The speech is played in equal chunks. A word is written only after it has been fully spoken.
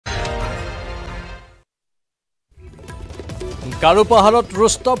গাৰো পাহাৰত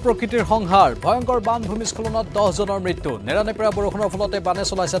ৰুষ্ট প্ৰকৃতিৰ সংহাৰ ভয়ংকৰ বান ভূমিস্খলনত 10 জনৰ মৃত্যু নেৰানেপেৰা বৰষুণৰ ফলতে বানে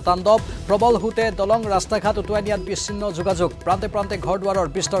চলাইছে তাণ্ডৱ প্ৰবল হুতে দলং ৰাস্তাঘাট উটুৱাই নিয়াত বিচ্ছিন্ন যোগাযোগ প্ৰান্তে প্ৰান্তে ঘৰদুৱাৰৰ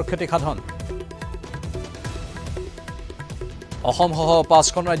বিস্তৰ ক্ষতিসাধন অসমসহ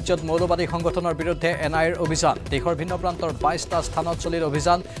 5খন ৰাজ্যত মৌলবাদী সংগঠনৰ বিৰুদ্ধে এনআইৰ অভিযান দেশৰ ভিন্ন প্ৰান্তৰ 22টা স্থানত চলিল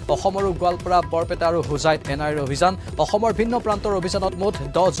অভিযান অসমৰ গোৱালপাৰা বৰপেটা আৰু হুজাইত এনআইৰ অভিযান অসমৰ ভিন্ন প্ৰান্তৰ অভিযানত মুঠ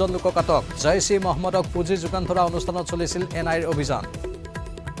 10 জন লোকক আটক জয়সি মহম্মদক পুঁজি যোগান ধৰা অনুষ্ঠানত চলিছিল এনআইৰ অভিযান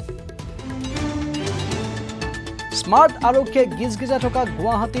স্মাৰ্ট আৰক্ষীয়ে গিজগিজাই থকা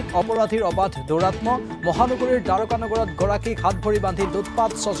গুৱাহাটীত অপৰাধীৰ অবাধ দৌৰাত্ম মহানগৰীৰ দ্বাৰকানগৰত গৰাকীক হাত ভৰি বান্ধি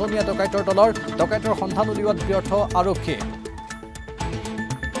লুটপাট ছজনীয়া ডকাইতৰ দলৰ ডকাইতৰ সন্ধান উলিওৱাত ব্যৰ্থ আৰক্ষী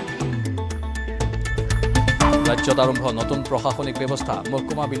ৰাজ্যত আৰম্ভ নতুন প্ৰশাসনিক ব্যৱস্থা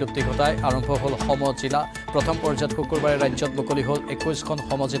মহকুমা বিলুপ্তি ঘটাই আৰম্ভ হ'ল সমজিলা প্ৰথম পৰ্যায়ত শুকুৰবাৰে ৰাজ্যত মুকলি হ'ল 21খন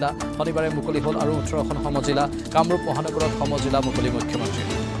সমজিলা শনিবাৰে মুকলি হ'ল আৰু 18খন সমজিলা কামৰূপ মহানগৰত সমজিলা মুকলি মুখ্যমন্ত্ৰী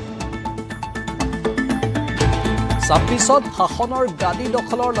 26ত শাসনৰ গাদী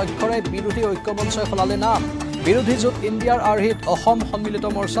দখলৰ লক্ষ্যৰে বিৰোধী ঐক্যমঞ্চই সলালে নাম বিৰোধী জোট ইণ্ডিয়াৰ আৰ্হিত অসম সন্মিলিত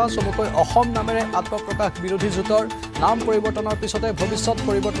মৰ্চা চমুকৈ অসম নামেৰে আত্মপ্ৰকাশ বিৰোধী জোটৰ নাম পৰিৱৰ্তনৰ পিছতে ভৱিষ্যত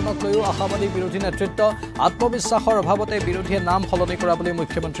পৰিৱৰ্তনক লৈও আশাবাদী বিৰোধী নেতৃত্ব আত্মবিশ্বাসৰ অভাৱতে বিৰোধীয়ে নাম সলনি কৰা বুলি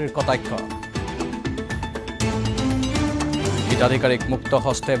মুখ্যমন্ত্ৰীৰ কটাক্ষ হিতাধিকাৰীক মুক্ত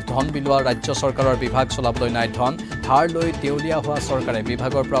হস্তে ধন বিলোৱা ৰাজ্য চৰকাৰৰ বিভাগ চলাবলৈ নাই ধন ধাৰ লৈ দেউলীয়া হোৱা চৰকাৰে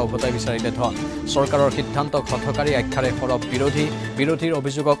বিভাগৰ পৰা উভতাই বিচাৰিলে ধন চৰকাৰৰ সিদ্ধান্তক হঠকাৰী আখ্যাৰে সৰব বিৰোধীৰ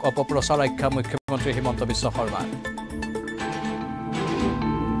অভিযোগক অপপ্ৰচাৰ আখ্যা মুখ্যমন্ত্ৰী হিমন্ত বিশ্ব শৰ্মা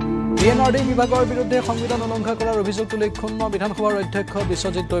PNRD বিভাগৰ বিৰুদ্ধে সংবিধান উলংঘা কৰাৰ অভিযোগ তুলি ক্ষুণ্ণ বিধানসভাৰ অধ্যক্ষ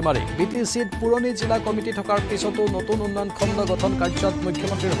বিশ্বজিৎ দৈমাৰী BTCত পুৰণি জিলা কমিটি থকাৰ পিছতো নতুন উন্নয়ন খণ্ড গঠন কাৰ্যত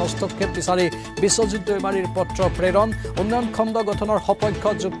মুখ্যমন্ত্ৰীৰ হস্তক্ষেপ বিচাৰি বিশ্বজিৎ দৈমাৰীৰ পত্ৰ প্ৰেৰণ উন্নয়ন খণ্ড গঠনৰ সপক্ষ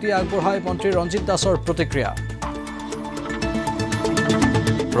যুক্তি আগবঢ়াই মন্ত্ৰী ৰঞ্জিত দাসৰ প্ৰতিক্ৰিয়া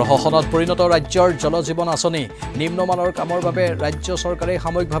প্ৰশাসনত পৰিণত ৰাজ্যৰ জল জীৱন আঁচনি নিম্নমানৰ কামৰ বাবে ৰাজ্য চৰকাৰে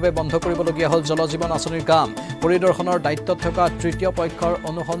সাময়িকভাৱে বন্ধ কৰিবলগীয়া হ'ল জল জীৱন আঁচনিৰ কাম পৰিদৰ্শনৰ দায়িত্বত থকা তৃতীয় পক্ষৰ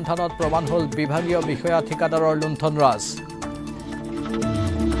অনুসন্ধানত প্ৰমাণ হ'ল বিভাগীয় বিষয়া ঠিকাদাৰৰ লুণ্ঠনৰাজ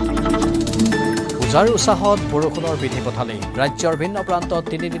পূজাৰ উৎসাহত বৰষুণৰ বিধি পথালি ৰাজ্যৰ ভিন্ন প্ৰান্তত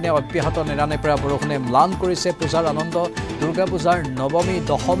তিনিদিনে অব্যাহত নেৰানেপেৰা বৰষুণে ম্লান কৰিছে পূজাৰ আনন্দ দুৰ্গা পূজাৰ নৱমী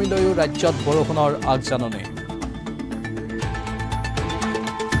দশমীলৈও ৰাজ্যত বৰষুণৰ আগজাননী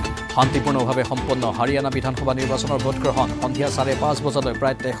শান্তিপূৰ্ণভাৱে সম্পন্ন হাৰিয়ানা বিধানসভা নিৰ্বাচনৰ ভোটগ্ৰহণ সন্ধিয়া 5:30 বজালৈ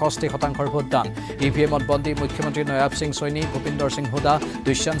প্ৰায় 63% ভোটদান ইভিএমত বন্দী মুখ্যমন্ত্ৰী নয়াব সিং চৈনী ভূপিন্দৰ সিং হুদা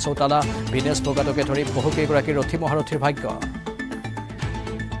দুষ্যন্ত চৌতালা ভিনেশ ভোগাটকে ধৰি বহুকেইগৰাকী ৰথী মহাৰথীৰ ভাগ্য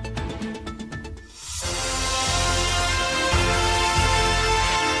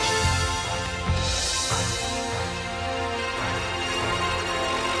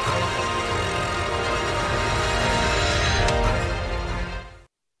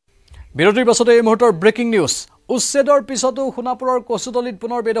বিৰতিৰ পাছতে এই মুহূৰ্তৰ ব্ৰেকিং নিউজ উচ্ছেদৰ পিছতো সোণাপুৰৰ কচুতলিত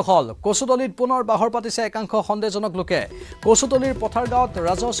পুনৰ বেদখল কচুতলিত পুনৰ বাহৰ পাতিছে একাংশ সন্দেহজনক লোকে কচুতলিৰ পথাৰগাঁৱত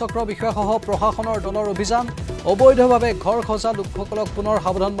ৰাজহ চক্ৰ বিষয়াসহ প্ৰশাসনৰ দলৰ অভিযান অবৈধভাৱে ঘৰ খজা লোকসকলক পুনৰ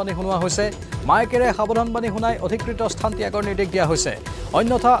সাৱধানবাণী শুনোৱা হৈছে মাইকেৰে সাৱধানবাণী শুনাই অধিকৃত স্থান ত্যাগৰ নিৰ্দেশ দিয়া হৈছে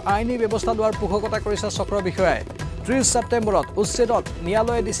অন্যথা আইনী ব্যৱস্থা লোৱাৰ পোষকতা কৰিছে চক্ৰ বিষয়াই 30 ছেপ্টেম্বৰত উচ্ছেদত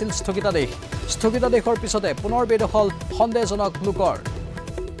ন্যায়ালয়ে দিছিল স্থগিতাদেশৰ পিছতে পুনৰ বেদখল সন্দেহজনক লোকৰ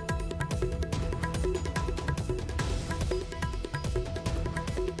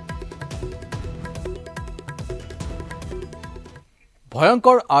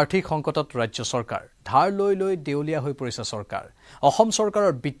ভয়ংকৰ আৰ্থিক সংকটত ৰাজ্য চৰকাৰ ধাৰ লৈ দেউলীয়া হৈ পৰিছে চৰকাৰ অসম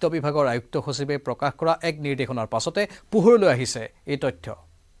চৰকাৰৰ বিত্ত বিভাগৰ আয়ুক্ত সচিবে প্ৰকাশ কৰা এক নিৰ্দেশনাৰ পাছতে পোহৰলৈ আহিছে এই তথ্য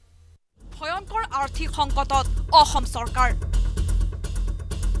ভয়ংকৰ আৰ্থিক সংকটত অসম চৰকাৰ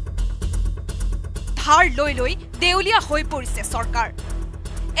ধাৰ লৈ দেউলীয়া হৈ পৰিছে চৰকাৰ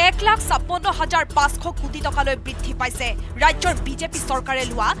 1,56,500 কোটি টকালৈ বৃদ্ধি পাইছে ৰাজ্যৰ বিজেপি চৰকাৰে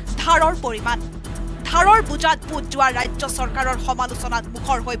লোৱা ধাৰৰ পৰিমাণ ধাৰৰ বুজাত পুত যোৱা ৰাজ্য চৰকাৰৰ সমালোচনাত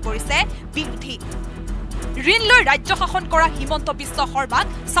মুখৰ হৈ পৰিছে বিৰোধী ঋণ লৈ ৰাজ্য শাসন কৰা হিমন্ত বিশ্ব শৰ্মাক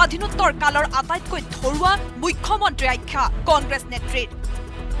স্বাধীনোত্তৰ কালৰ আটাইতকৈ ধৰুৱা মুখ্যমন্ত্ৰী আখ্যা কংগ্ৰেছ নেত্ৰীৰ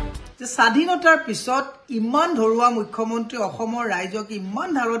স্বাধীনতাৰ পিছত ইমান ধৰুৱা মুখ্যমন্ত্ৰী অসমৰ ৰাইজক ইমান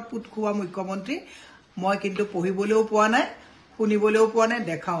ধাৰত পুত খোৱা মুখ্যমন্ত্ৰী মই কিন্তু পঢ়িবলৈও পোৱা নাই শুনিবলৈও পোৱা নাই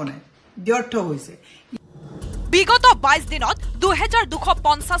দেখাও নাই ব্যৰ্থ হৈছে বিগত 22 দিনত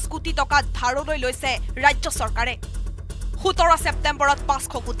 2250 কোটি টকা ধাৰলৈ লৈছে ৰাজ্য চৰকাৰে 17 ছেপ্টেম্বৰত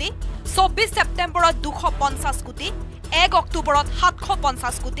 500 কোটি 24 ছেপ্টেম্বৰত 250 কোটি 1 অক্টোবৰত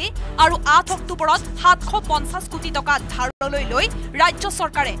 750 কোটি আৰু 8 অক্টোবৰত 750 কোটি টকা ধাৰলৈ লৈ ৰাজ্য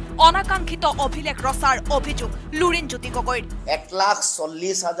চৰকাৰে অনাকাংক্ষিত অভিলেখ ৰচাৰ অভিযোগ লুৰিন জ্যোতি গগৈৰ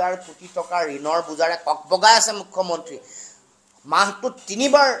 1,40,000 কোটি টকা ঋণৰ বুজাৰে ককবগাই আছে মুখ্যমন্ত্ৰী মাহটোত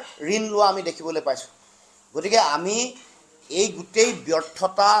 3বাৰ ঋণ লোৱা আমি দেখিবলৈ পাইছোঁ গতিকে আমি এই গোটেই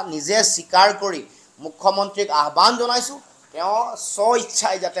ব্যৰ্থতা নিজে স্বীকাৰ কৰি মুখ্যমন্ত্ৰীক আহ্বান জনাইছোঁ তেওঁ স্ব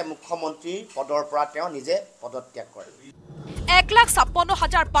ইচ্ছাই যাতে মুখ্যমন্ত্ৰীৰ পদৰ পৰা তেওঁ নিজে পদত্যাগ কৰে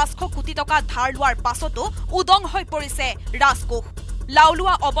 1,56,500 কোটি টকা ধাৰ লোৱাৰ পাছতো উদং হৈ পৰিছে ৰাজকোষ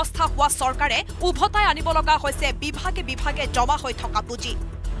লাউলোৱা অৱস্থা হোৱা চৰকাৰে উভতাই আনিব লগা হৈছে বিভাগে বিভাগে জমা হৈ থকা পুঁজি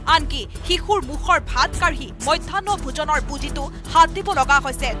আনকি শিশুৰ মুখৰ ভাত কাঢ়ি মধ্যাহ্ন ভোজনৰ পুঁজিটো হাত দিব লগা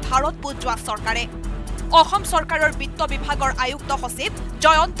হৈছে ধাৰত পোত যোৱা চৰকাৰে অসম চৰকাৰৰ বিত্ত বিভাগৰ আয়ুক্ত সচিব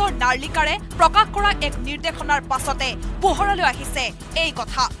জয়ন্ত নাৰ্লিকাৰে প্ৰকাশ কৰা এক নিৰ্দেশনাৰ পাছতে পোহৰলৈ আহিছে এই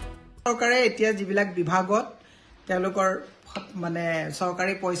কথা চৰকাৰে এতিয়া যিবিলাক বিভাগত তেওঁলোকৰ মানে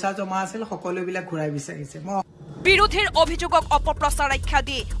চৰকাৰী পইচা জমা আছিল সকলোবিলাক ঘূৰাই বিচাৰিছে বিৰোধীৰ অভিযোগক অপপ্ৰচাৰ আখ্যা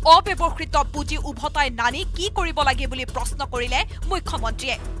দি অব্যৱহৃত পুঁজি উভতাই নানি কি কৰিব লাগে বুলি প্ৰশ্ন কৰিলে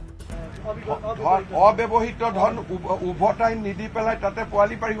মুখ্যমন্ত্ৰীয়ে অব্যৱহৃত ধন উভতাই নিদি পেলাই তাতে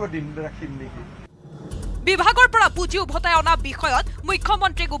পোৱালি পাৰিব দিন ৰাখিম নেকি বিভাগৰ পৰা পুঁজি উভতাই অনা বিষয়ত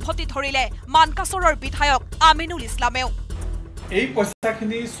মুখ্যমন্ত্ৰীক উভতি ধৰিলে মানকাছৰৰ বিধায়ক আমিনুল ইছলামেও এই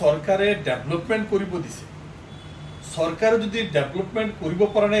পইচাখিনি চৰকাৰে ডেভেলপমেণ্ট কৰিব দিছে চৰকাৰে যদি ডেভেলপমেণ্ট কৰিব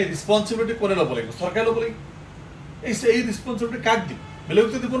পৰা নাই ৰেছপন্সিবিলিটি কোনে ল'ব লাগিব চৰকাৰে ল'ব লাগিব এই ৰেছপন্সিবিলিটি কাক দিব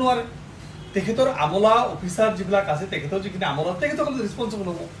বেলেগতো দিব নোৱাৰে তেখেতৰ আমলা অফিচাৰ যিবিলাক আছে তেখেতৰ যিখিনি আমলা তেখেতসকলে ৰেছপন্সিবল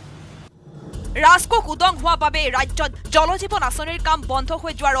হ'ব ৰাজকোষ উদং হোৱা বাবে ৰাজ্যত জলজীৱন আঁচনিৰ কাম বন্ধ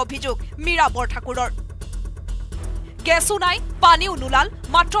হৈ যোৱাৰ অভিযোগ মীৰা বৰঠাকুৰৰ গেছো নাই পানীও নোলাল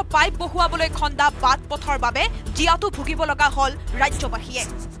মাত্ৰ পাইপ বহুৱাবলৈ খন্দা বাট পথৰ বাবে জিয়াটো ভুগিব লগা হল ৰাজ্যবাসীয়ে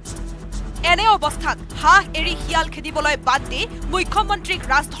এনে অৱস্থাত হাঁহ এৰি শিয়াল খেদিবলৈ বাদ দি মুখ্যমন্ত্ৰীক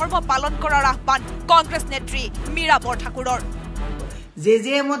ৰাজধৰ্ম পালন কৰাৰ আহ্বান কংগ্ৰেছ নেত্ৰী মীৰা বৰঠাকুৰৰ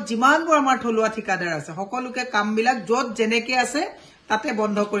জেজেএমত যিমানবোৰ আমাৰ থলুৱা ঠিকাদাৰ আছে সকলোকে কামবিলাক য'ত যেনেকে আছে তাতে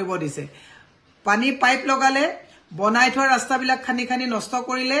বন্ধ কৰিব দিছে পানী পাইপ লগালে বনাই থোৱা ৰাস্তাবিলাক খানি খানি নষ্ট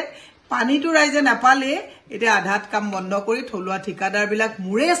কৰিলে পানীটো ৰাইজে নাপালে এতিয়া আধাত কাম বন্ধ কৰি থলুৱা ঠিকাদাৰবিলাক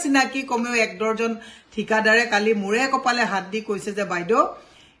মুৰে চিনাকি কমেও 1 ডজন ঠিকাদাৰে কালি মুৰে কপালে হাত দি কৈছে যে বাইদেউ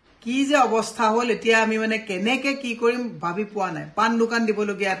কি যে অৱস্থা হল এতিয়া আমি মানে কেনেকে কি কৰিম ভাবি পোৱা নাই পান দোকান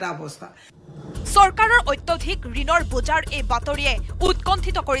দিবলগীয়া এটা অৱস্থা চৰকাৰৰ অত্যধিক ঋণৰ বোজাৰ এই বাতৰিয়ে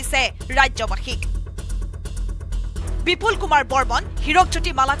উৎকণ্ঠিত কৰিছে ৰাজ্যবাসীক বিপুল কুমাৰ বৰ্মন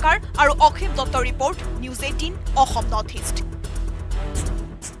হিৰকজ্যোতি মালাকাৰ আৰু অসীম দত্তৰ report news 18 Assam north east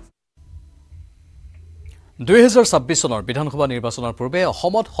 2026 চনৰ বিধানসভা নিৰ্বাচনৰ পূৰ্বে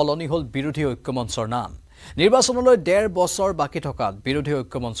অসমত সলনি হল বিৰোধী ঐক্যমঞ্চৰ নাম নিৰ্বাচনলৈ 1.5 বছৰ বাকি থকাত বিৰোধী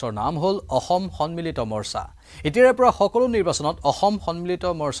ঐক্যমঞ্চৰ নাম হল অসম সন্মিলিত মৰ্চা এতিয়াৰে পৰা সকলো নিৰ্বাচনত অসম সন্মিলিত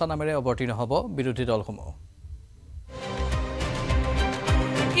মৰ্চা নামেৰে অৱতীৰ্ণ হ'ব বিৰোধী দলসমূহ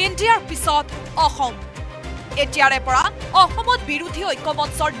ইণ্ডিয়াৰ পিছত অসম এতিয়াৰে পৰা অসমত বিৰোধী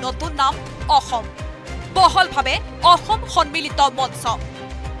ঐক্যমঞ্চৰ নতুন নাম অসম বহলভাৱে অসম সন্মিলিত মঞ্চ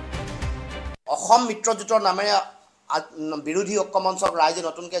অসম মিত্ৰজোঁটৰ নামেৰে বিৰোধী ঐক্যমঞ্চক ৰাইজে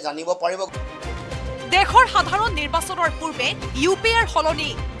নতুনকৈ জানিব পাৰিব দেশৰ সাধাৰণ নিৰ্বাচনৰ পূৰ্বে ইউপিএৰ সলনি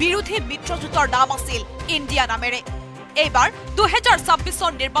বিৰোধী মিত্ৰজোঁটৰ নাম আছিল ইণ্ডিয়া নামেৰে এইবাৰ 2026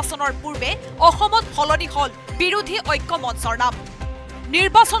 নিৰ্বাচনৰ পূৰ্বে অসমত সলনি হল বিৰোধী ঐক্যমঞ্চৰ নাম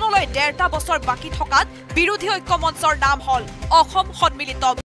নিৰ্বাচনলৈ 1.5 বছৰ বাকি থকাত বিৰোধী ঐক্যমঞ্চৰ নাম হল অসম সন্মিলিত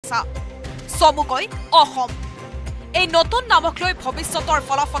মৰ্চা চমুকৈ অসম এই নতুন নামক লৈ ভৱিষ্যতৰ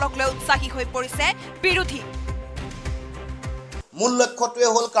ফলাফলক লৈ উৎসাহী হৈ পৰিছে বিৰোধী মূল লক্ষ্যটোৱে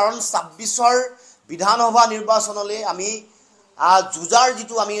হ'ল কাৰণ 26ৰ বিধানসভা নিৰ্বাচনলৈ আমি যুঁজাৰ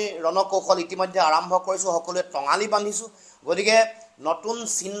যিটো আমি ৰণকৌশল ইতিমধ্যে আৰম্ভ কৰিছোঁ সকলোৱে টঙালি বান্ধিছোঁ গতিকে নতুন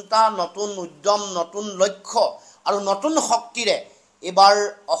চিন্তা নতুন উদ্যম নতুন লক্ষ্য আৰু নতুন শক্তিৰে এবাৰ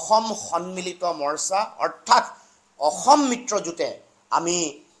অসম সন্মিলিত মৰ্চা অৰ্থাৎ অসম মিত্ৰজোঁটে আমি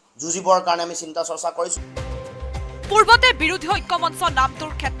যুঁজিবৰ কাৰণে আমি চিন্তা চৰ্চা কৰিছোঁ পূৰ্বতে বিৰোধী ঐক্যমঞ্চ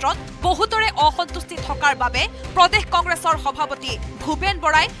নামটোৰ ক্ষেত্ৰত বহুতৰে অসন্তুষ্টি থকাৰ বাবে প্ৰদেশ কংগ্ৰেছৰ সভাপতি ভূপেন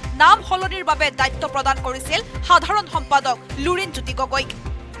বৰাই নাম সলনিৰ বাবে দায়িত্ব প্ৰদান কৰিছিল সাধাৰণ সম্পাদক লুৰিণজ্যোতি গগৈক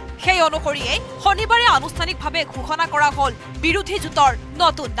সেই অনুসৰিয়ে শনিবাৰে আনুষ্ঠানিকভাৱে ঘোষণা কৰা হল বিৰোধী জোঁটৰ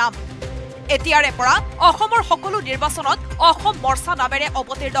নতুন নাম এতিয়াৰে পৰা অসমৰ সকলো নিৰ্বাচনত অসম মৰ্চা নামেৰে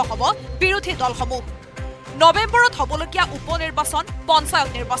অৱতীৰ্ণ হ'ব বিৰোধী দলসমূহ নৱেম্বৰত হ'বলগীয়া উপনিৰ্বাচন পঞ্চায়ত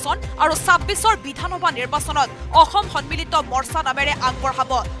নিৰ্বাচন আৰু 26ৰ বিধানসভা নিৰ্বাচনত অসম সন্মিলিত মৰ্চা নামেৰে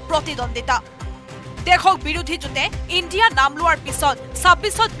আগবঢ়াব প্ৰতিদ্বন্দ্বিতা দেশক বিৰোধী জোঁটে ইণ্ডিয়া নাম লোৱাৰ পিছত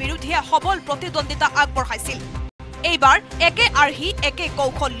 26ত বিৰোধীয়ে সবল প্ৰতিদ্বন্দ্বিতা আগবঢ়াইছিল এইবাৰ একে আৰ্হি একে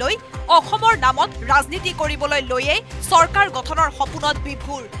কৌশল লৈ অসমৰ নামত ৰাজনীতি কৰিবলৈ লৈয়ে চৰকাৰ গঠনৰ সপোনত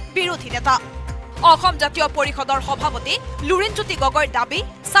বিভুৰ বিৰোধী নেতা অসম জাতীয় পৰিষদৰ সভাপতি লুৰিণজ্যোতি গগৈৰ দাবী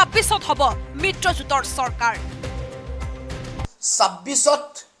 26ত হ'ব মিত্ৰজোঁটৰ চৰকাৰ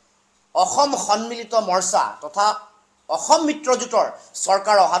 26ত অসম সন্মিলিত মৰ্চা তথা অসম মিত্ৰজোঁটৰ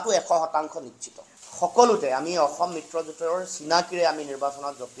চৰকাৰ অহাটো 100% নিশ্চিত সকলোতে আমি অসম মিত্ৰজোঁটৰ চিনাকিৰে আমি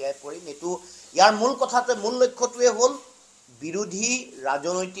নিৰ্বাচনত জপিয়াই পৰিম এটো ইয়াৰ মূল কথাটো মূল লক্ষ্যটোৱে হ'ল বিৰোধী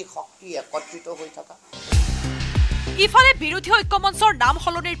ৰাজনৈতিক শক্তি একত্ৰিত হৈ থকা ইফালে বিৰোধী ঐক্যমঞ্চৰ নাম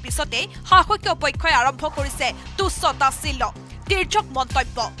সলনিৰ পিছতে শাসকীয় পক্ষই আৰম্ভ কৰিছে তুচ্ছ তাচ্ছিল্য তিৰ্যক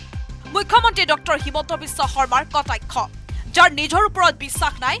মন্তব্য মুখ্যমন্ত্ৰী ডক্টৰ হিমন্ত বিশ্ব শৰ্মাৰ কটাক্ষ যাৰ নিজৰ ওপৰত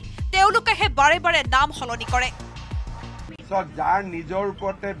বিশ্বাস নাই তেওঁলোকেহে বাৰে বাৰে নাম সলনি কৰে যাৰ নিজৰ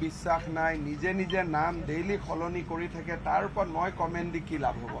ওপৰতে বিশ্বাস নাই নিজে নিজে নাম ডেইলি সলনি কৰি থাকে তাৰ ওপৰত মই কমেণ্ট দি কি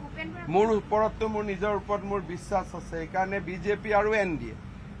লাভ হ'ব মোৰ ওপৰততো মোৰ নিজৰ ওপৰত মোৰ বিশ্বাস আছে সেইকাৰণে বিজেপি আৰু এনডিএ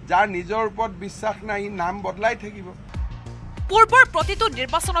যাৰ নিজৰ ওপৰত বিশ্বাস নাই নাম বদলাই থাকিব পূৰ্বৰ প্ৰতিটো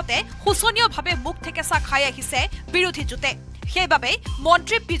নিৰ্বাচনতে শোচনীয়ভাৱে মুখ থেকেচা খাই আহিছে বিৰোধী জোঁটে সেইবাবে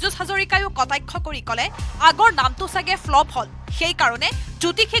মন্ত্ৰী পীযুষ হাজৰিকায়ো কটাক্ষ কৰি ক'লে আগৰ নামটো চাগে ফ্লপ হ'ল সেইকাৰণে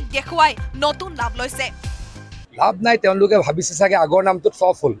জ্যোতিষীক দেখুৱাই নতুন নাম লৈছে লাভ নাই তেওঁলোকে ভাবিছে চাগে আগৰ নামটোত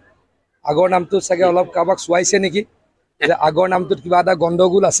ফ্লপ হ'ল আগৰ নামটোত চাগে অলপ কাৰোবাক চোৱাইছে নেকি যে আগৰ নামটোত কিবা এটা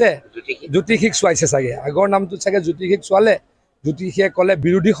গণ্ডগোল আছে জ্যোতিষীক চোৱাইছে চাগে আগৰ নামটোত চাগে জ্যোতিষীক চোৱালে জ্যোতিষীয়ে ক'লে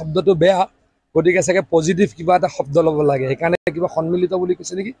বিৰোধী শব্দটো বেয়া গতিকে চাগে পজিটিভ কিবা এটা শব্দ ল'ব লাগে সেইকাৰণে কিবা সন্মিলিত বুলি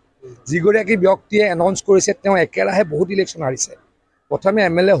কৈছে নেকি যিগৰাকী ব্যক্তিয়ে এনাউন্স কৰিছে তেওঁ একেৰাহে বহুত ইলেকশ্যন হাৰিছে প্ৰথমে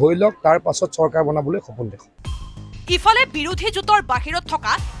এমএলএ হৈ লওক তাৰ পাছত চৰকাৰ বনাবলৈ সপোন দেখে ইফালে বিৰোধী জোঁটৰ বাহিৰত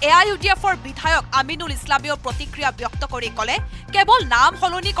থকা এআইইউডিএফৰ বিধায়ক আমিনুল ইছলামেও প্ৰতিক্ৰিয়া ব্যক্ত কৰি ক'লে কেৱল নাম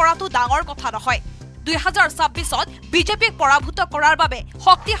সলনি কৰাটো ডাঙৰ কথা নহয় 2026ত বিজেপিক পৰাভূত কৰাৰ বাবে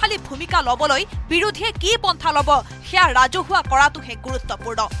শক্তিশালী ভূমিকা ল'বলৈ বিৰোধীয়ে কি পন্থা ল'ব সেয়া ৰাজহুৱা কৰাটোহে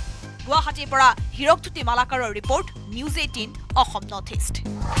গুৰুত্বপূৰ্ণ গুৱাহাটীৰ পৰা Hirakjyoti মালাকাৰৰ report news 18 Assam north east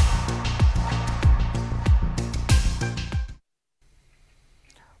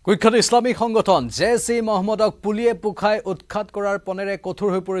কুখ্যাত ইছলামিক সংগঠন জেইছ-ই মহম্মদক পুলিয়ে পুখাই উৎখাত কৰাৰ পনেৰে কঠোৰ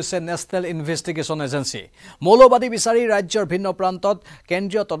হৈ পৰিছে নেশ্যনেল ইনভেষ্টিগেশ্যন এজেন্সি মৌলবাদী বিচাৰি ৰাজ্যৰ ভিন্ন প্ৰান্তত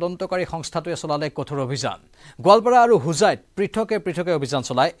কেন্দ্ৰীয় তদন্তকাৰী সংস্থাটোৱে চলালে কঠোৰ অভিযান গোৱালপাৰা আৰু হুজাইত পৃথকে পৃথকে অভিযান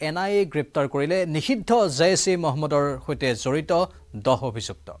চলাই এনআইএ গ্ৰেপ্তাৰ কৰিলে নিষিদ্ধ জেইছ-ই মহম্মদৰ সৈতে জড়িত 10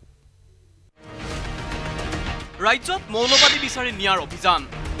 অভিযুক্ত ৰাজ্যত মৌলবাদী বিচাৰি নিয়াৰ অভিযান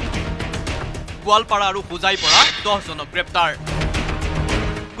গোৱালপাৰা আৰু হুজাইৰ পৰা 10 জনক গ্ৰেপ্তাৰ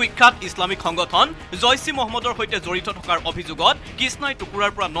কুখ্যাত ইছলামিক সংগঠন জেইছ-ই মহম্মদৰ সৈতে জড়িত থকাৰ অভিযোগত কৃষ্ণাই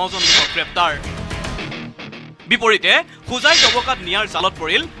টুকুৰাৰ পৰা 9 জন লোকক গ্ৰেপ্তাৰ বিপৰীতে হুজাই দবকাত নিয়াৰ জালত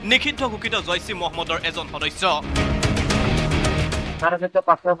পৰিল নিষিদ্ধ ঘোষিত জেইছ-ই মহম্মদৰ এজন সদস্য তাৰ কাছে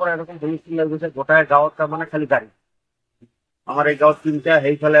পাঁচটাৰ পৰ এৰকম ভেহিকিল লাগছে গোটায় গাঁৱত মানে খালি গাড়ি আমাৰ এই গাঁৱত তিনটা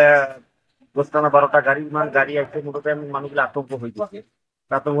সেইফালে 10টা না 12টা গাড়ি ইমান গাড়ি আছে মোটামুটি আমি মানুষগুলো আতঙ্ক হয়ে গেছে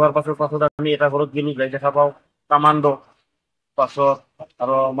আতঙ্ক হওয়ার পাছত আমি এটা ঘৰত গেলো যাই দেখা পাও কামান্ডো পাছত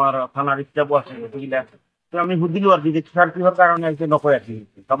আৰু আমাৰ থানাৰ স্টাফও আছে বুঝিলা তো আমি সুধিলো আৰ যে স্যাৰ কিহৰ কাৰণে আহিছে নকয় আছে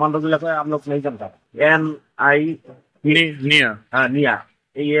কামান্ডো বিলাকে আমলোক নেই জানতা NI নিয়া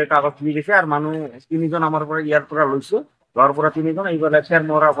এই কাগজ নিয়ে গেছে আর মানুষ 3 জন আমার পৰা ইয়াৰ পৰা লৈছো ঘৰৰ পৰা 3 জন এইবাৰ লেক্সাৰ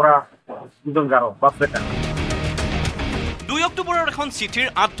মৰাৰ পৰা 2জন গাৰো বাপ বেটা 2 অক্টোবৰৰ এখন চিঠিৰ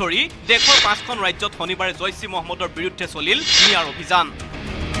আঁত ধৰি দেশৰ 5খন ৰাজ্যত শনিবাৰে জেইছ-ই মহম্মদৰ বিৰুদ্ধে চলিল নিয়াৰ অভিযান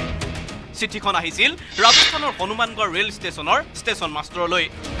চিঠিখন আহিছিল ৰাজস্থানৰ হনুমানগড় ৰেল ষ্টেচনৰ ষ্টেচন মাষ্টৰলৈ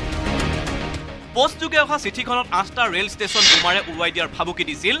পোষ্টযোগে অহা চিঠিখনত 8টা ৰেল ষ্টেচন বোমাৰে উৰুৱাই দিয়াৰ ভাবুকি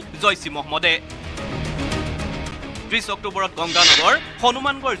দিছিল জেইছ-ই মহম্মদে 30 অক্টোবৰত গংগানগৰ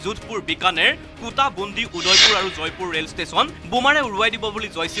হনুমানগড় যোধপুৰ বিকানেৰ কোটা বুন্দি উদয়পুৰ আৰু জয়পুৰ ৰেল ষ্টেচন বোমাৰে উৰুৱাই দিব বুলি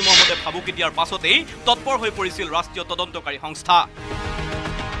জেইছ-ই মহম্মদে ভাবুকি দিয়াৰ পাছতেই তৎপৰ হৈ পৰিছিল ৰাষ্ট্ৰীয় তদন্তকাৰী সংস্থা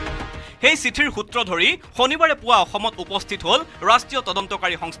সেই চিঠিৰ সূত্ৰ ধৰি শনিবাৰে পুৱা অসমত উপস্থিত হ'ল ৰাষ্ট্ৰীয়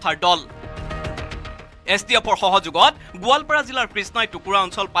তদন্তকাৰী সংস্থাৰ দল এছটিএফৰ সহযোগত গোৱালপাৰা জিলাৰ কৃষ্ণাই টুকুৰা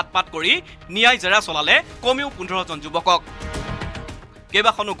অঞ্চল পাটপাট কৰি নিয়াই জেৰা চলালে কমেও 15 জন যুৱকক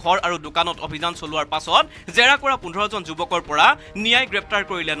কেইবাখনো ঘৰ আৰু দোকানত অভিযান চলোৱাৰ পাছত জেৰা কৰা 15 জন যুৱকৰ পৰা নিয়াই গ্ৰেপ্তাৰ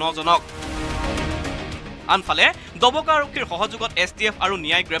কৰিলে 9 জনক আনফালে দবকা আৰক্ষীৰ সহযোগত এছটিএফ আৰু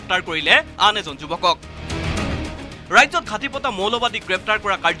নিয়াই গ্ৰেপ্তাৰ কৰিলে আন এজন যুৱকক ৰাজ্যত ঘাটিপতা মৌলবাদীক গ্ৰেপ্তাৰ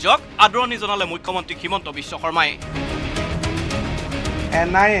কৰা কাৰ্যক আদৰণি জনালে মুখ্যমন্ত্ৰী হিমন্ত বিশ্ব শৰ্মাই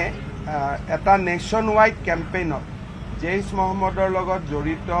এনআইএ এটা নেশ্যন ৱাইড কেম্পেইনত জেইছ মহম্মদৰ লগত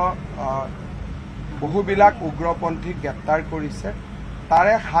জড়িত বহুবিলাক উগ্ৰপন্থীক গ্ৰেপ্তাৰ কৰিছে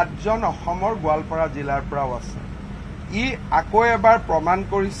তাৰে 7 জন অসমৰ গোৱালপাৰা জিলাৰ পৰাও আছে ই আকৌ এবাৰ প্ৰমাণ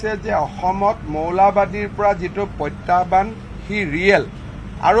কৰিছে যে অসমত মৌলবাদীৰ পৰা যিটো প্ৰত্যাহ্বান সি ৰিয়েল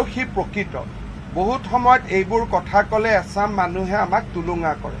আৰু সি প্ৰকৃত বহুত সময়ত এইবোৰ কথা ক'লে এছাম মানুহে আমাক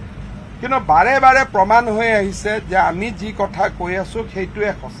তুলুঙা কৰে কিন্তু বাৰে বাৰে প্ৰমাণ হৈ আহিছে যে আমি যি কথা কৈ আছো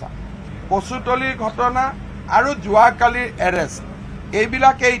সেইটোৱে সঁচা কচুতলিৰ ঘটনা আৰু যোৱাকালিৰ এৰেষ্ট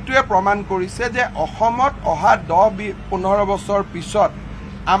এইবিলাকে এইটোৱে প্ৰমাণ কৰিছে যে অসমত অহা 10-15 বছৰ পিছত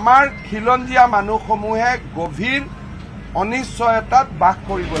আমাৰ খিলঞ্জীয়া মানুহসমূহে গভীৰ অনিশ্চয়তাত বাস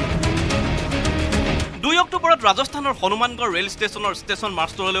কৰিব লাগিব 2 অক্টোবৰত ৰাজস্থানৰ হনুমানগড় ৰেল ষ্টেচনৰ ষ্টেচন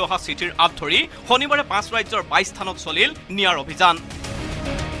মাষ্টৰলৈ অহা চিঠিৰ আঁত ধৰি শনিবাৰে 5 ৰাজ্যৰ 22 স্থানত চলিল নিয়াৰ অভিযান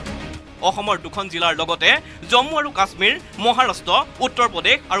অসমৰ দুখন জিলাৰ লগতে জম্মু আৰু কাশ্মীৰ মহাৰাষ্ট্ৰ উত্তৰ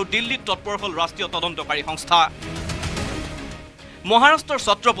প্ৰদেশ আৰু দিল্লীত তৎপৰ হ'ল ৰাষ্ট্ৰীয় তদন্তকাৰী সংস্থা মহাৰাষ্ট্ৰৰ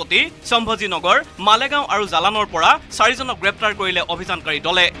ছত্ৰপতি সম্ভাজীনগৰ মালেগাঁও আৰু জালানৰ পৰা 4জনক গ্ৰেপ্তাৰ কৰিলে অভিযানকাৰী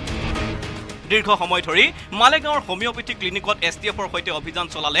দলে দীৰ্ঘ সময় ধৰি মালেগাঁৱৰ হোমিওপেথিক ক্লিনিকত এছটিএফৰ সৈতে অভিযান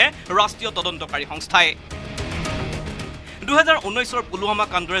চলালে ৰাষ্ট্ৰীয় তদন্তকাৰী সংস্থাই 2019ৰ পুলৱামা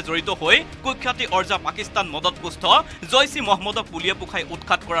কাণ্ডৰে জড়িত হৈ কুখ্যাতি অৰ্জা পাকিস্তান মদতপুষ্ট জৈছি মহম্মদক পুলিয়ে পোখাই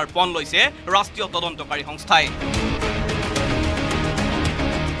উৎখাত কৰাৰ পণ লৈছে ৰাষ্ট্ৰীয় তদন্তকাৰী সংস্থাই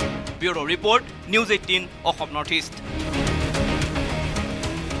bureau report news 18 Assam north east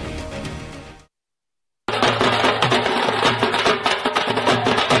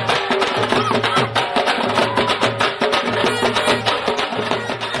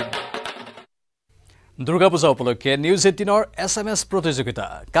Durga Puja উপলক্ষে নিউজ 18ৰ SMS প্ৰতিযোগিতা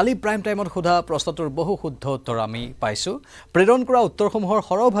কালি প্ৰাইম টাইমত সোধা প্ৰশ্নটোৰ বহু শুদ্ধ উত্তৰ আমি পাইছো প্ৰেৰণ কৰা উত্তৰসমূহৰ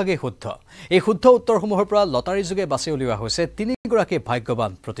সৰহভাগে শুদ্ধ এই শুদ্ধ উত্তৰসমূহৰ পৰা লটাৰী যোগে বাছি উলিওৱা হৈছে 3গৰাকী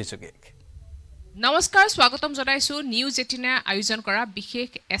ভাগ্যৱান প্ৰতিযোগীক নমস্কাৰ স্বাগতম জনাইছো নিউজ 18 আয়োজন কৰা বিশেষ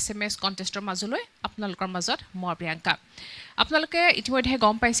SMS কন্টেষ্টৰ মাজলৈ আপোনালোকৰ মাজত মই প্ৰিয়ংকা আপোনালোকে ইতিমধ্যে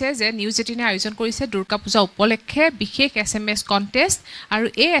গম পাইছে যে নিউজ 18 আয়োজন কৰিছে দুৰ্গা পূজা উপলক্ষে বিশেষ SMS কন্টেষ্ট আৰু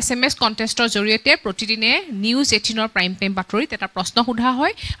এই SMS কন্টেষ্টৰ জৰিয়তে প্ৰতিদিনে নিউজ 18ৰ প্ৰাইম টাইম বাতৰিত এটা প্ৰশ্ন সোধা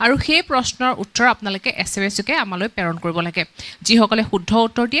হয় আৰু সেই প্ৰশ্নৰ উত্তৰ আপোনালোকে SMS যোগে আমালৈ প্ৰেৰণ কৰিব লাগে যিসকলে শুদ্ধ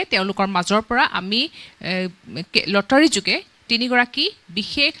উত্তৰ দিয়ে তেওঁলোকৰ মাজৰ পৰা আমি লটাৰী যোগে 3গৰাকী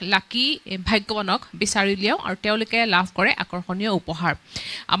বিশেষ লাকি ভাগ্যৱানক বিচাৰি উলিয়াও আৰু তেওঁলোকে লাভ কৰে আকৰ্ষণীয় উপহাৰ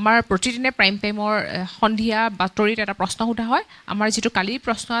আমাৰ প্ৰতিদিনে প্ৰাইম টাইমৰ সন্ধিয়া বাতৰিত এটা প্ৰশ্ন সোধা হয় আমাৰ যেটো কালি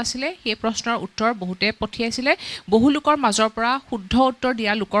প্ৰশ্ন আছিল সেই প্ৰশ্নৰ উত্তৰ বহুতে পঠিয়াইছিলে বহু লোকৰ মাজৰ পৰা শুদ্ধ উত্তৰ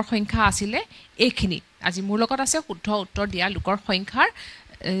দিয়া লোকৰ সংখ্যা আছিল এইখিনি আজি মোৰ লগত আছে শুদ্ধ উত্তৰ দিয়া লোকৰ সংখ্যাৰ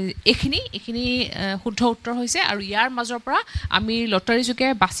এইখিনি শুদ্ধ উত্তৰ হৈছে আৰু ইয়াৰ মাজৰ পৰা আমি লটাৰী যোগে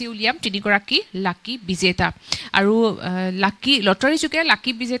বাছি উলিয়াম 3গৰাকী লাকি বিজেতা আৰু লটাৰী যোগে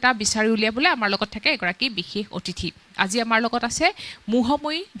লাকি বিজেতা বিচাৰি উলিয়াবলৈ আমাৰ লগত থাকে এগৰাকী বিশেষ অতিথি আজি আমাৰ লগত আছে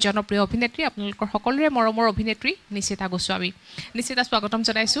মুহময়ী জনপ্ৰিয় অভিনেত্ৰী আপোনালোকৰ সকলোৰে মৰমৰ অভিনেত্ৰী নিশিতা গোস্বামী নিশিতা স্বাগতম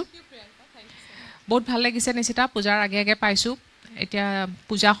জনাইছো বহুত ভাল লাগিছে নিশিতা পূজাৰ আগে আগে পাইছো এতিয়া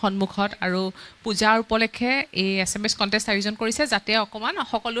পূজা সন্মুখত আৰু পূজাৰ উপলক্ষে এই SMS কন্টেষ্ট আয়োজন কৰিছে যাতে অকমান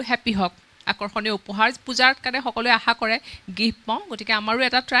সকলো হ্যাপি হওক আকৰ্ষণীয় উপহাৰ পূজাৰ কাৰণে সকলোৱে আশা কৰে গিফ্ট পাওঁ গতিকে আমাৰো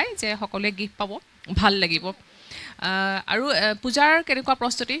এটা ট্ৰাই যে সকলোৱে গিফ্ট পাব ভাল লাগিব আৰু পূজাৰ কেনেকুৱা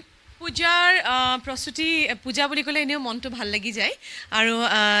প্ৰস্তুতি পূজাৰ প্ৰস্তুতি পূজা বুলি ক'লে এনেও মনটো ভাল লাগি যায় আৰু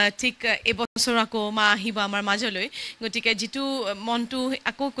ঠিক এবছৰ আকৌ মা আহিব আমাৰ মাজলৈ গতিকে যেটো মনটো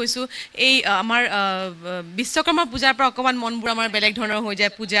আকৌ কৈছো এই আমাৰ বিশ্বকৰ্মা পূজাৰ পৰা অকমান মনবোৰ আমাৰ বেলেগ ধৰণৰ হৈ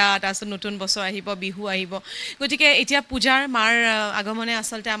যায় পূজা তাৰছত নতুন বছৰ আহিব বিহু আহিব গতিকে এতিয়া পূজাৰ মাৰ আগমনে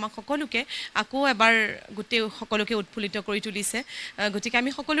আচলতে আমাক সকলোকে আকৌ এবাৰ গোটেই সকলোকে উৎফুল্লিত কৰি তুলিছে গতিকে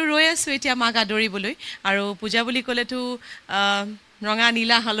আমি সকলো ৰৈ আছো এতিয়া মাক আদৰিবলৈ আৰু পূজা বুলি ক'লেতো ৰঙা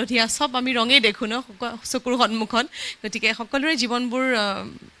নীলা হালধীয়া সব আমি ৰঙে দেখো ন চকুৰ সন্মুখত গতিকে সকলোৰে জীৱনবোৰ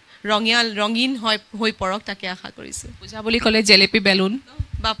ৰঙীন হৈ পৰক তাকে আশা কৰিছো পূজা বুলি ক'লে জেলেপি বেলুন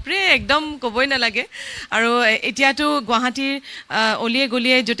বাপৰে একদম কবই নালাগে আৰু এতিয়াতো গুৱাহাটীৰ অলিয়ে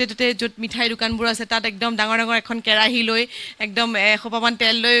গলিয়ে যতে ততে যত মিঠাই দোকানবোৰ আছে তাত একদম ডাঙৰ ডাঙৰ এখন কেৰাহী লৈ একদম এসোপামান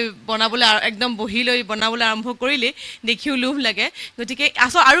তেল লৈ বনাবলৈ একদম বহি লৈ বনাবলৈ আৰম্ভ কৰিলে দেখিও লোভ লাগে গতিকে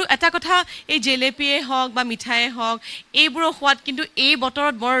আৰু এটা কথা এই জেলেপিয়ে হওক বা মিঠাইয়ে হওক এইবোৰৰ সোৱাদ কিন্তু এই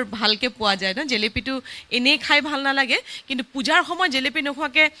বতৰত বৰ ভালকে পোৱা যায় ন জেলেপিটো এনেই খাই ভাল নালাগে কিন্তু পূজাৰ সময়ত জেলেপি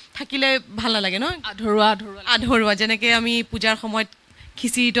নোখোৱাকে থাকিলে ভাল নালাগে ন আধৰুৱা যেনেকৈ আমি পূজাৰ সময়ত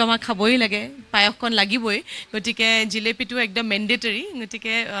খিচিৰিটো আমাক খাবই লাগে পায়সকন লাগিবই গতিকে জিলেপিটো একদম মেন্ডেটৰী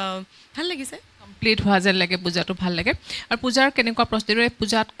গতিকে ভাল লাগিছে কমপ্লিট হোৱা যেন লাগে পূজাটো ভাল লাগে আৰু পূজাৰ কেনেকুৱা প্ৰস্তুতি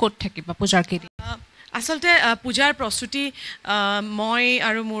পূজাত ক'ত থাকিবা পূজাৰ কেইদিন আসলতে পূজাৰ প্ৰস্তুতি মই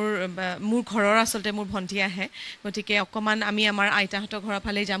আৰু মোৰ ঘৰৰ আসলতে মোৰ ভণ্টি আহে গতিকে অকমান আমি আমাৰ আইতাহঁতৰ ঘৰৰ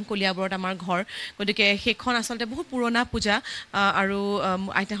ফালে যাম কলিয়াবৰত আমাৰ ঘৰ গতিকে সেইখন আসলতে বহুত পুৰণা পূজা আৰু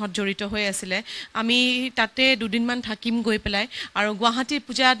আইতাহঁত জড়িত হৈ আছিল আমি তাতে দুদিনমান থাকিম গৈ পেলাই আৰু গুৱাহাটীৰ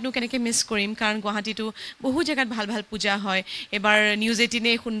পূজাতনো কেনেকৈ মিছ কৰিম কাৰণ গুৱাহাটীটো বহু জেগাত ভাল ভাল পূজা হয় এবাৰ নিউজ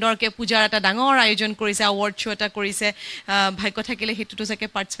 18 সুন্দৰকৈ পূজাৰ এটা ডাঙৰ আয়োজন কৰিছে এৱাৰ্ড শ্ব' এটা কৰিছে ভাগ্য থাকিলে হেতুটো চাগে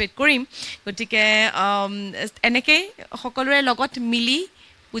পাৰ্টিচিপেট কৰিম গতিকে এনেকৈ সকলোৰে লগত মিলি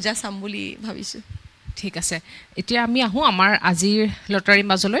পূজা চাম বুলি ভাবিছো ঠিক আছে এতিয়া আমি আহো আমাৰ আজিৰ লটাৰী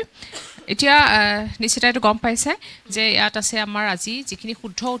মাজলৈ এতিয়া নিশ্চিতটো গম পাইছে যে ইয়াত আছে আমাৰ আজি যিখিনি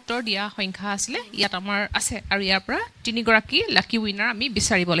শুদ্ধ উত্তৰ দিয়া সংখ্যা আছিল ইয়াত আমাৰ আছে আৰু ইয়াৰ পৰা 3গৰাকী লাকি উইনাৰ আমি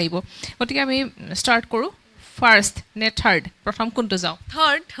বিচাৰিব লাগিব গতিকে আমি ষ্টাৰ্ট কৰো ফাৰ্ষ্ট নে থাৰ্ড প্ৰথম কোনটো যাও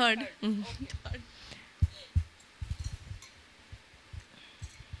থাৰ্ড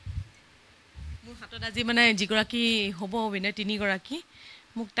মোৰ হাতত আজি মানে যিগৰাকী হ'ব অভিনয় তিনিগৰাকী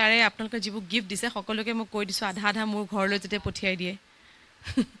মোক তাৰে আপোনালোকে যিবোৰ গিফ্ট দিছে সকলোকে মোক কৈ দিছোঁ আধা আধা মোৰ ঘৰলৈ যাতে পঠিয়াই দিয়ে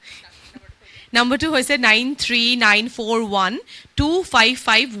নম্বৰটো হৈছে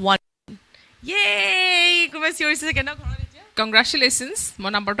 9394125551 কোনোবাই চিঞৰিছে কেনে ঘৰত এতিয়া কংগ্ৰেচুলেশ্যনছ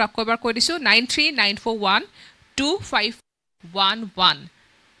মই নম্বৰটো আকৌ এবাৰ কৈ দিছোঁ 9394125511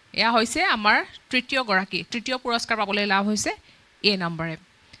 এয়া হৈছে আমাৰ তৃতীয় পুৰস্কাৰ পাবলৈ লাভ হৈছে এই নম্বৰে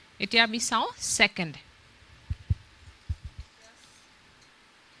এতিয়া আমি চাওঁ ছেকেণ্ড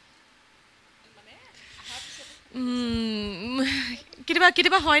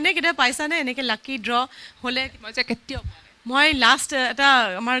কেতিয়াবা হয়নে কেতিয়াবা পাইছানে এনেকৈ লাকি ড্ৰ হ'লে মই যে কেতিয়াও মই লাষ্ট এটা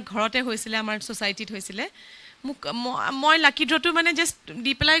আমাৰ ঘৰতে হৈছিলে আমাৰ ছ'চাইটিত হৈছিলে মোক মই লাকি ড্ৰটো মানে জাষ্ট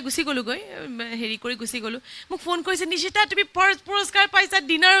দি পেলাই গুচি গ'লোগৈ হেৰি কৰি গুচি গ'লোঁ মোক ফোন কৰিছে নিশিতা তুমি পুৰস্কাৰ পাইছা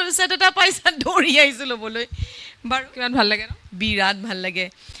ডিনাৰ ছেট এটা পাইছা দৌৰি আহিছোঁ ল'বলৈ বাৰু কিমান ভাল লাগে ন বিৰাট ভাল লাগে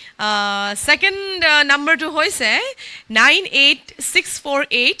ছেকেণ্ড নম্বৰটো হৈছে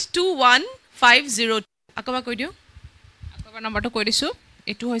 9864821502 আকৌ এবাৰ কৈ দিওঁ আকৌ এবাৰ নম্বৰটো কৈ দিছোঁ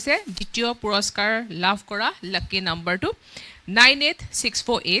এইটো হৈছে দ্বিতীয় পুৰস্কাৰ লাভ কৰা লাকি নম্বৰটো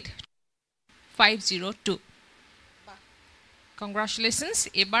 98648502 কংগ্ৰেচুলেশ্যনছ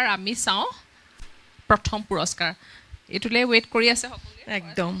এবাৰ আমি চাওঁ প্ৰথম পুৰস্কাৰ এইটোলৈ ৱেইট কৰি আছে সকলোৱে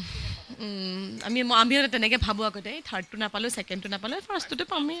একদম আমিও তেনেকৈ ভাবোঁ আগতে থাৰ্ডটো নাপালোঁ ছেকেণ্ডটো নাপালোঁ ফাৰ্ষ্টটোতো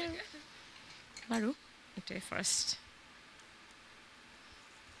পামেই আৰু বাৰু এইটোৱে ফাৰ্ষ্ট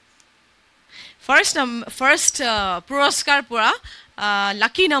পুৰস্কাৰ পৰা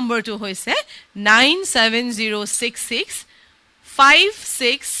লাকি নম্বৰটো হৈছে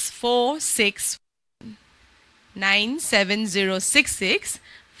 970665646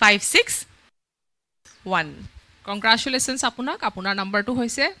 970665661 কংগ্ৰেচুলেশ্যনছ আপোনাক আপোনাৰ নম্বৰটো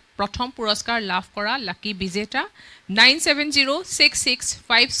হৈছে প্ৰথম পুৰস্কাৰ লাভ কৰা লাকি বিজেতা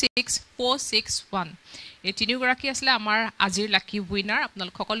 97066564661 এই তিনিগৰাকী আছিলে আমাৰ আজিৰ লাকি উইনাৰ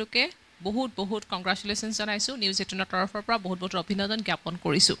আপোনালোক সকলোকে বহুত কংগ্ৰেচুলেশ্যনছ জনাইছোঁ নিউজ 18ৰ তৰফৰ পৰা বহুত অভিনন্দন জ্ঞাপন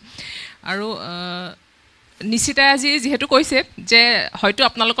কৰিছোঁ আৰু নিশ্চিতাই আজি যিহেতু কৈছে যে হয়তো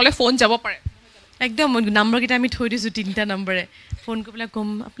আপোনালোকলৈ ফোন যাব পাৰে একদম নম্বৰকেইটা আমি থৈ দিছোঁ তিনিটা নম্বৰে ফোন কৰি পেলাই ক'ম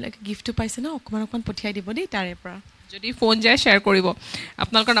আপোনালোকে গিফ্টটো পাইছে ন অকণমান পঠিয়াই দিব দেই তাৰে পৰা যদি ফোন যায় শ্বেয়াৰ কৰিব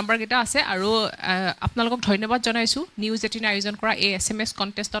আপোনালোকৰ নম্বৰকেইটা আছে আৰু আপোনালোকক ধন্যবাদ জনাইছোঁ নিউজ 18 আয়োজন কৰা এই SMS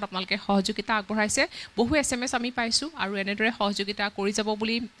কণ্টেষ্টত আপোনালোকে সহযোগিতা আগবঢ়াইছে বহু SMS আমি পাইছোঁ আৰু এনেদৰে সহযোগিতা কৰি যাব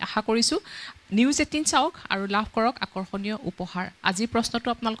বুলি আশা কৰিছোঁ নিউজ 18 চাওক আৰু লাভ কৰক আকৰ্ষণীয় উপহাৰ আজিৰ প্ৰশ্নটো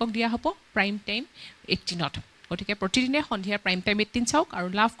আপোনালোকক দিয়া হ'ব প্ৰাইম টাইম 18ত গতিকে প্ৰতিদিনে সন্ধিয়া প্ৰাইম টাইম 18 চাওক আৰু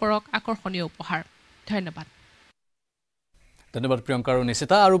লাভ কৰক আকৰ্ষণীয় উপহাৰ ধন্যবাদ ধন্যবাদ প্ৰিয়ংকা আৰু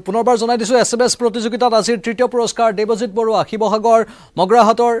নিশিতা আৰু পুনৰবাৰ জনাই দিছোঁ SMS প্ৰতিযোগিতাত আজিৰ তৃতীয় পুৰস্কাৰ দেৱজিৎ বৰুৱা শিৱসাগৰ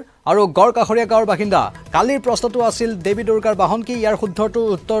মগ্ৰাহাটৰ আৰু গড়কাষৰীয়া গাঁৱৰ বাসিন্দা কালিৰ প্ৰশ্নটো আছিল দেৱী দুৰ্গাৰ বাহন কি ইয়াৰ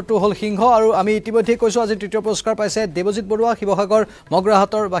উত্তৰটো হ'ল সিংহ আৰু আমি ইতিমধ্যে কৈছোঁ আজি তৃতীয় পুৰস্কাৰ পাইছে দেৱজিৎ বৰুৱা শিৱসাগৰ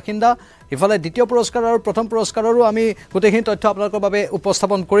মগ্ৰাহাটৰ বাসিন্দা ইফালে দ্বিতীয় পুৰস্কাৰ আৰু প্ৰথম পুৰস্কাৰৰো আমি গোটেইখিনি তথ্য আপোনালোকৰ বাবে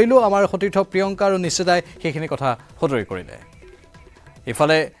উপস্থাপন কৰিলোঁ আমাৰ সতীৰ্থ প্ৰিয়ংকা আৰু নিশিতাই সেইখিনি কথা সদৰি কৰিলে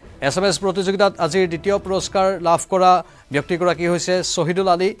ইফালে SMS প্ৰতিযোগিতাত আজিৰ দ্বিতীয় পুৰস্কাৰ লাভ কৰা ব্যক্তিগৰাকী হৈছে শহীদুল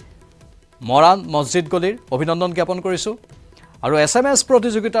আলী মৰাণ মছজিদ গলিৰ অভিনন্দন জ্ঞাপন কৰিছোঁ আৰু SMS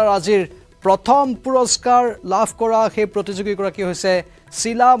প্ৰতিযোগিতাৰ আজিৰ প্ৰথম পুৰস্কাৰ লাভ কৰা সেই প্ৰতিযোগীগৰাকী হৈছে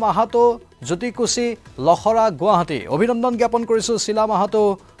শিলা মাহাতো জ্যোতিকুচি লখৰা গুৱাহাটী অভিনন্দন জ্ঞাপন কৰিছোঁ শিলা মাহাতো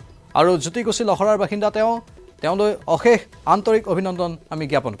আৰু জ্যোতিকুচি লখৰাৰ বাসিন্দা তেওঁলৈ অশেষ আন্তৰিক অভিনন্দন আমি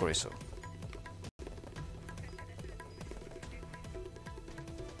জ্ঞাপন কৰিছোঁ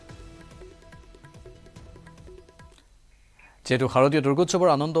যেহেতু শাৰদীয় দুৰ্গোৎসৱৰ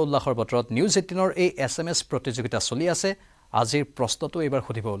আনন্দ উল্লাসৰ বতৰত নিউজ 18ৰ এই SMS প্ৰতিযোগিতা চলি আছে আজিৰ প্ৰশ্নটো এইবাৰ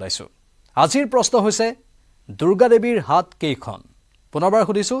সুধিব ওলাইছোঁ আজিৰ প্ৰশ্ন হৈছে দুৰ্গা দেৱীৰ হাত কেইখন পুনৰবাৰ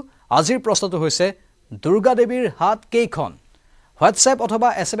সুধিছোঁ আজিৰ প্ৰশ্নটো হৈছে দুৰ্গা দেৱীৰ হাত কেইখন হোৱাটছএপ অথবা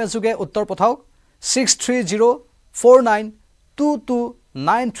SMS যোগে উত্তৰ পঠাওক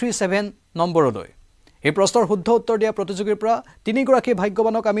 6304922937 নম্বৰলৈ এই প্ৰশ্নৰ শুদ্ধ উত্তৰ দিয়া প্ৰতিযোগীৰ পৰা তিনিগৰাকী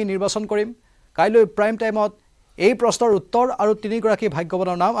ভাগ্যৱানক আমি নিৰ্বাচন কৰিম কাইলৈ প্ৰাইম টাইমত এই প্ৰশ্নৰ উত্তৰ আৰু তিনিগৰাকী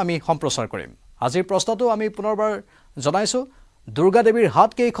ভাগ্যৱানৰ নাম আমি সম্প্ৰচাৰ কৰিম আজিৰ প্ৰশ্নটো আমি পুনৰবাৰ জনাইছোঁ দুৰ্গা দেৱীৰ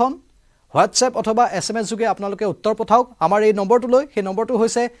হাত কেইখন হোৱাটছএপ অথবা SMS যোগে আপোনালোকে উত্তৰ পঠাওক আমাৰ এই নম্বৰটোলৈ সেই নম্বৰটো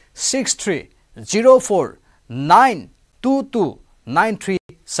হৈছে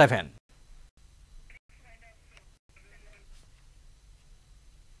 6304922937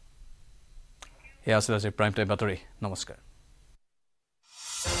 এয়া আছিল আজি প্ৰাইম টাইম বাতৰি নমস্কাৰ